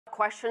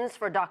questions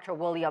for Dr.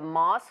 William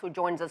Moss, who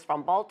joins us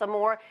from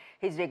Baltimore.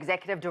 He's the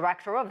executive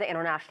director of the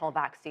International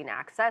Vaccine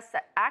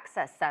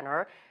Access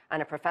Center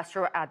and a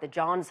professor at the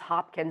Johns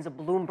Hopkins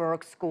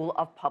Bloomberg School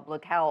of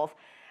Public Health.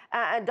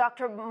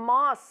 Dr.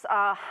 Moss,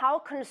 how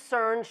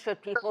concerned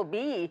should people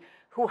be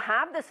who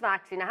have this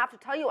vaccine? I have to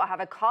tell you, I have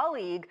a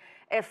colleague,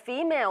 a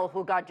female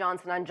who got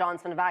Johnson &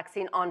 Johnson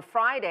vaccine on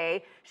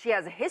Friday. She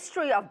has a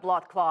history of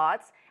blood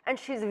clots, and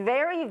she's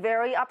very,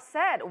 very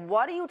upset.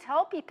 What do you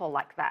tell people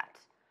like that?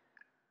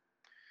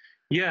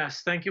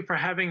 Yes, thank you for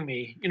having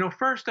me.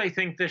 First, I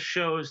think this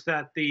shows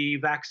that the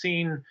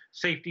vaccine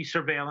safety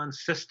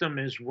surveillance system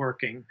is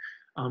working.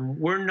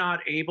 We're not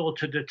able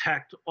to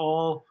detect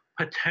all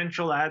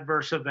potential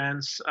adverse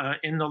events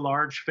in the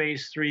large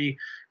phase 3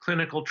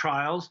 clinical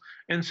trials.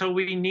 And so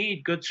we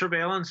need good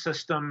surveillance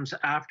systems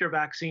after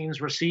vaccines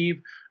receive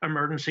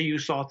emergency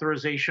use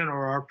authorization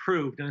or are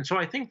approved. And so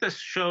I think this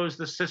shows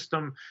the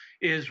system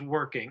is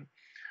working.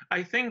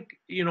 I think,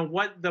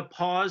 what the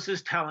pause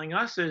is telling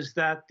us is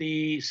that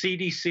the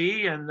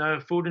CDC and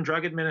the Food and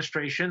Drug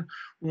Administration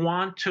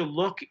want to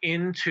look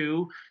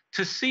into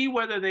to see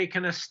whether they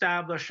can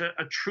establish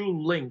a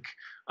true link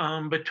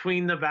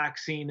between the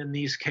vaccine in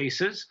these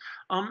cases.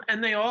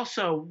 And they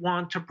also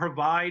want to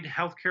provide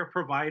healthcare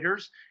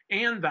providers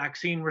and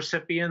vaccine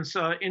recipients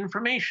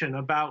information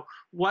about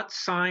what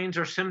signs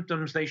or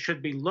symptoms they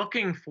should be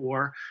looking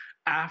for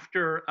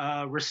after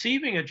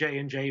receiving a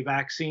J&J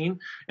vaccine.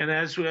 And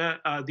as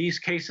these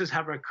cases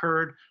have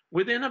occurred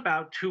within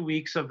about 2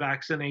 weeks of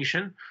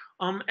vaccination,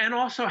 and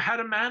also how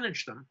to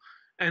manage them.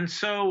 And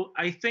so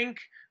I think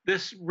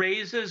this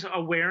raises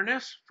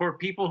awareness for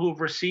people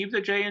who've received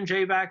the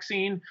J&J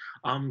vaccine.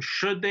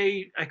 Should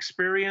they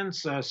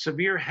experience a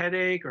severe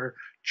headache or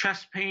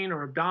chest pain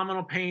or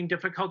abdominal pain,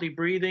 difficulty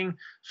breathing,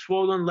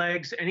 swollen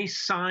legs, any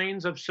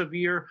signs of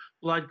severe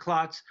blood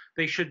clots,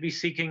 they should be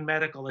seeking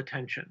medical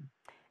attention.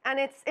 And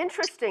it's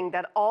interesting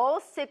that all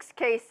 6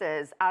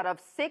 cases out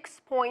of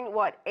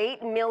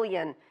 6.8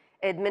 million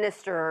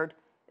administered,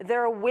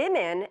 they're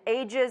women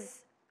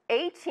ages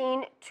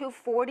 18 to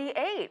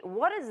 48.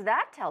 What does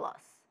that tell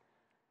us?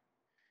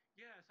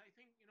 Yes, I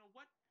think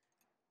what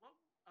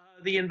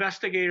the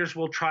investigators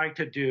will try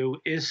to do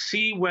is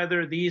see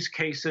whether these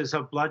cases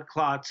of blood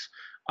clots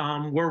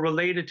were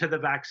related to the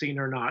vaccine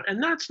or not.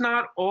 And that's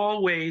not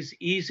always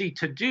easy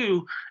to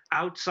do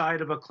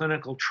outside of a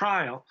clinical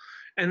trial.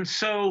 And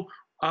so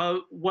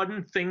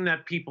one thing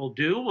that people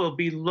do will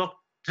be look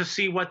to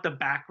see what the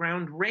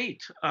background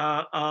rate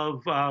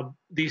of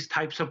these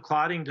types of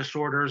clotting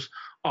disorders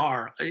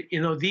are.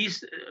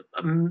 These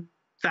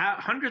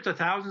hundreds of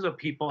thousands of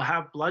people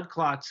have blood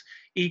clots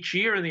each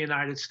year in the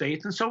United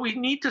States, and so we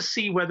need to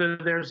see whether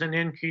there's an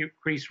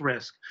increased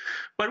risk.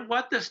 But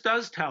what this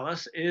does tell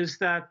us is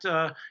that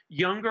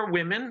younger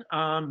women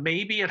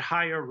may be at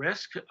higher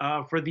risk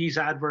for these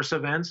adverse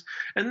events,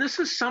 and this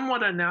is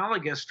somewhat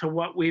analogous to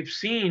what we've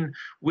seen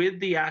with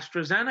the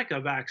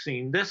AstraZeneca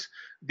vaccine. This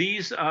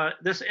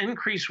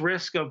increased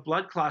risk of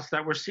blood clots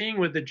that we're seeing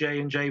with the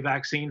J&J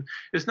vaccine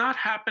is not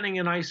happening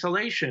in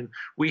isolation.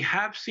 We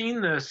have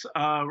seen this,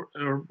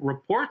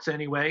 reports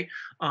anyway,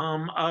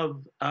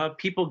 of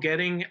people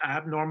getting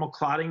abnormal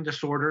clotting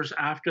disorders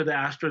after the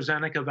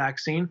AstraZeneca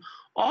vaccine,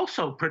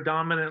 also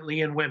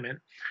predominantly in women.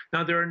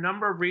 Now, there are a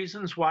number of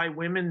reasons why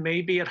women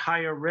may be at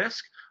higher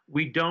risk.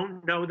 We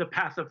don't know the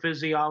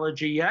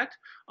pathophysiology yet,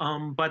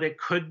 but it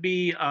could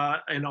be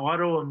an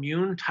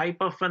autoimmune type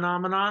of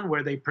phenomenon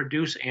where they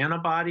produce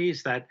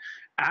antibodies that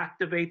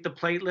activate the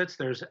platelets.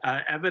 There's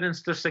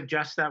evidence to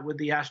suggest that with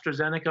the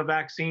AstraZeneca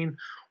vaccine,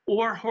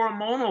 or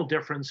hormonal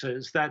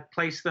differences that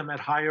place them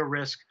at higher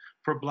risk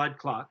for blood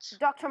clots.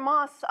 Dr.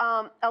 Moss,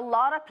 a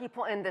lot of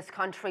people in this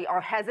country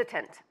are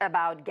hesitant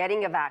about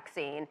getting a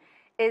vaccine.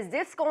 Is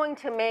this going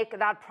to make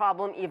that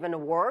problem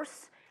even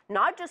worse?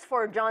 Not just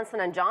for Johnson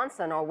 &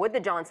 Johnson, or with the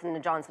Johnson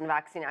 & Johnson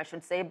vaccine, I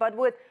should say, but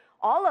with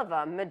all of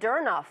them,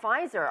 Moderna,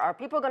 Pfizer. Are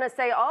people going to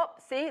say, oh,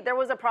 see, there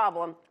was a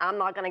problem, I'm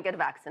not going to get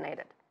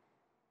vaccinated?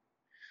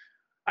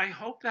 I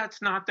hope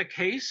that's not the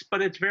case, but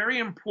it's very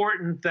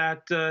important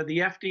that the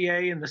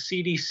FDA and the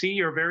CDC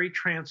are very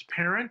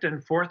transparent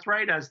and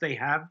forthright, as they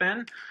have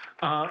been,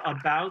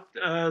 about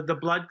the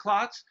blood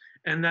clots,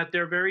 and that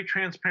they're very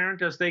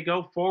transparent as they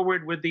go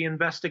forward with the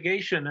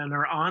investigation and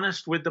are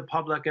honest with the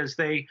public as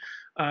they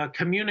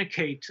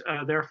communicate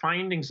their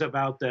findings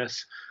about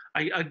this.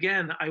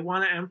 I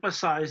want to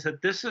emphasize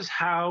that this is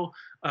how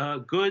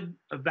good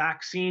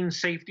vaccine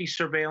safety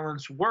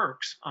surveillance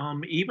works,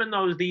 even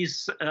though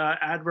these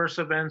adverse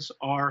events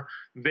are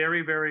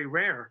very, very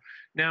rare.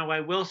 Now, I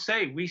will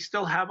say we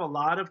still have a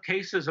lot of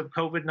cases of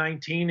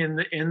COVID-19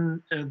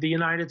 in the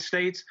United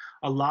States,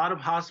 a lot of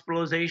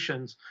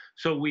hospitalizations.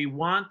 So we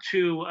want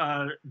to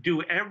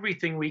do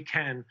everything we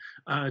can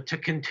to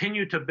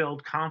continue to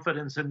build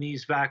confidence in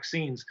these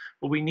vaccines.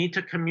 But we need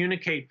to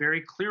communicate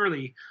very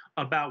clearly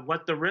about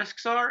what the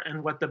risks are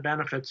and what the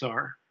benefits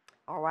are.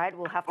 All right,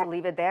 we'll have to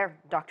leave it there.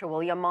 Dr.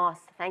 William Moss,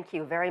 thank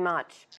you very much.